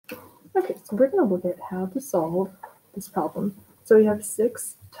Okay, so we're going to look at how to solve this problem. So we have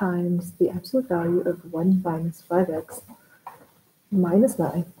 6 times the absolute value of 1 minus 5x minus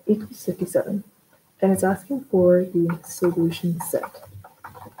 9 equals 57. And it's asking for the solution set.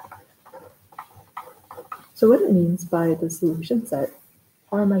 So what it means by the solution set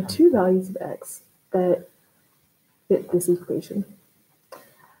are my two values of x that fit this equation.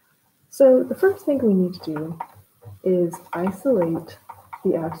 So the first thing we need to do is isolate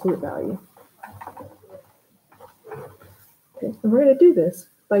the absolute value. Okay, and we're going to do this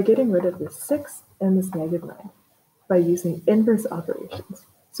by getting rid of this 6 and this negative 9 by using inverse operations.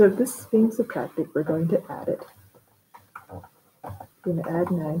 So if this is being subtracted, we're going to add it. We're going to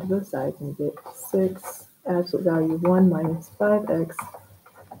add 9 to both sides and get 6, absolute value 1 minus 5x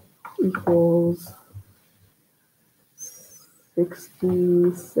equals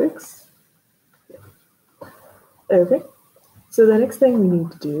 66. Okay, so the next thing we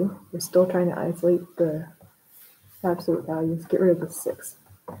need to do, we're still trying to isolate the absolute values, get rid of the 6.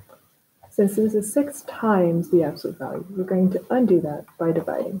 Since this is 6 times the absolute value, we're going to undo that by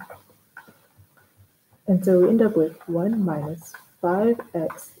dividing. And so we end up with 1 minus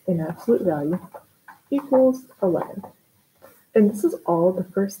 5x in absolute value equals 11. And this is all the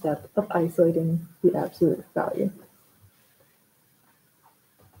first step of isolating the absolute value.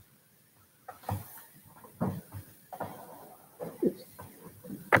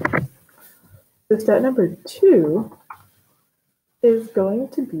 So step number 2 is going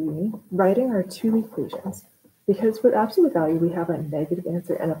to be writing our two equations, because with absolute value we have a negative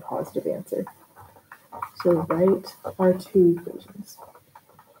answer and a positive answer. So write our two equations.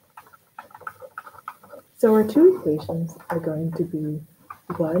 So our two equations are going to be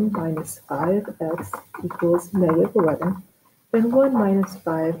 1 minus 5x equals negative 11, and 1 minus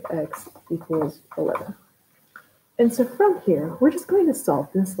 5x equals 11. And so from here, we're just going to solve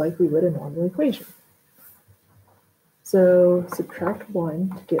this like we would a normal equation. So subtract 1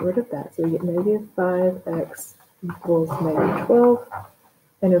 to get rid of that. So we get negative 5x equals negative 12.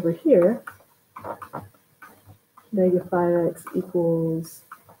 And over here, negative 5x equals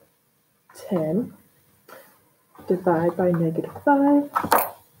 10. Divide by negative 5.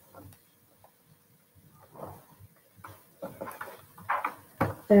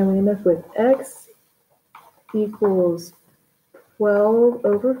 And we end up with x equals 12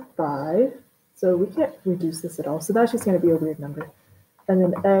 over 5. So we can't reduce this at all. So that's just going to be a weird number. And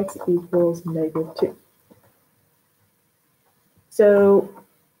then x equals negative 2. So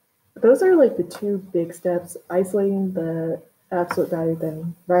those are like the two big steps, isolating the absolute value,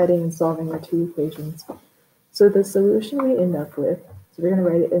 then writing and solving our two equations. So the solution we end up with, so we're going to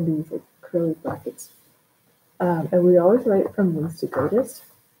write it in these like curly brackets. And we always write from least to greatest.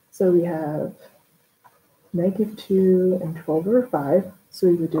 So we have negative 2 and 12 over 5. So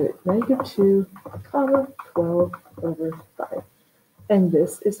we would do it negative 2, comma, 12 over 5. And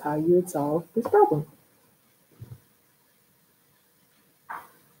this is how you would solve this problem.